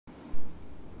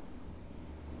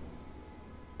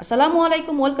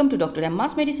Assalamualaikum, welcome to Dr.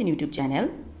 Emma's Medicine YouTube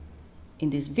channel. In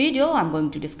this video, I am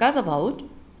going to discuss about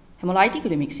hemolytic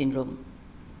uremic syndrome.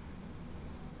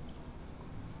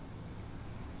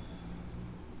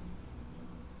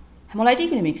 Hemolytic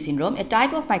uremic syndrome, a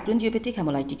type of microangiopathic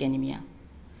hemolytic anemia.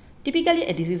 Typically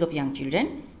a disease of young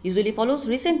children, usually follows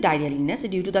recent diarrheal illness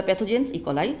due to the pathogens E.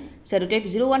 coli, serotype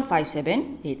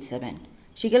 0157H7.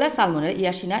 Shigella, Salmonella,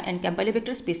 Yersinia and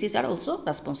Campylobacter species are also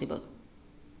responsible.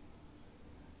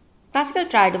 Classical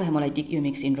triad of hemolytic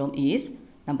uremic syndrome is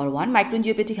number 1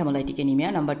 microangiopathic hemolytic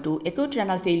anemia, number 2 acute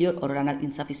renal failure or renal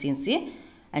insufficiency,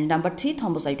 and number 3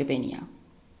 thrombocytopenia.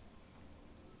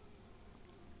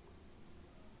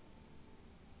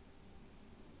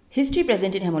 History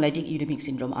present in hemolytic uremic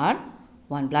syndrome are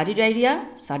 1 bloody diarrhea,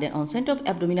 sudden onset of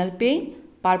abdominal pain,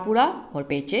 purpura or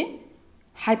peche,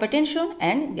 hypertension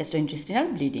and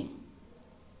gastrointestinal bleeding.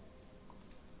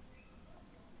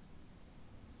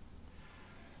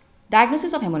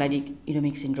 Diagnosis of hemolytic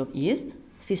uremic syndrome is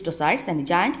cystocytes and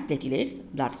giant platelets,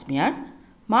 blood smear,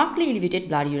 markedly elevated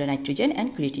blood urine nitrogen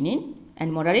and creatinine,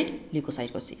 and moderate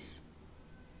leukocytosis.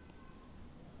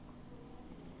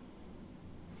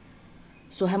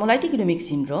 So, hemolytic uremic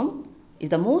syndrome is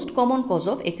the most common cause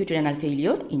of acute renal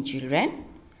failure in children,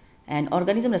 and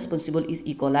organism responsible is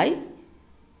E. coli.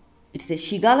 It's a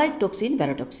Shiga-like toxin,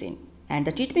 varotoxin, and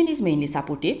the treatment is mainly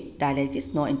supportive,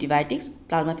 dialysis, no antibiotics,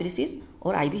 plasmapheresis,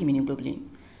 or IV immunoglobulin.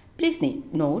 Please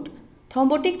note,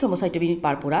 thrombotic thrombocytopenic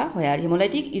purpura, where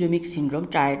hemolytic uremic syndrome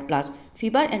triad plus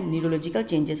fever and neurological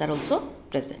changes are also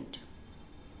present.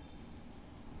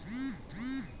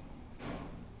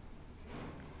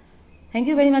 Thank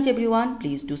you very much everyone.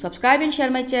 Please do subscribe and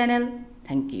share my channel.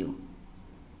 Thank you.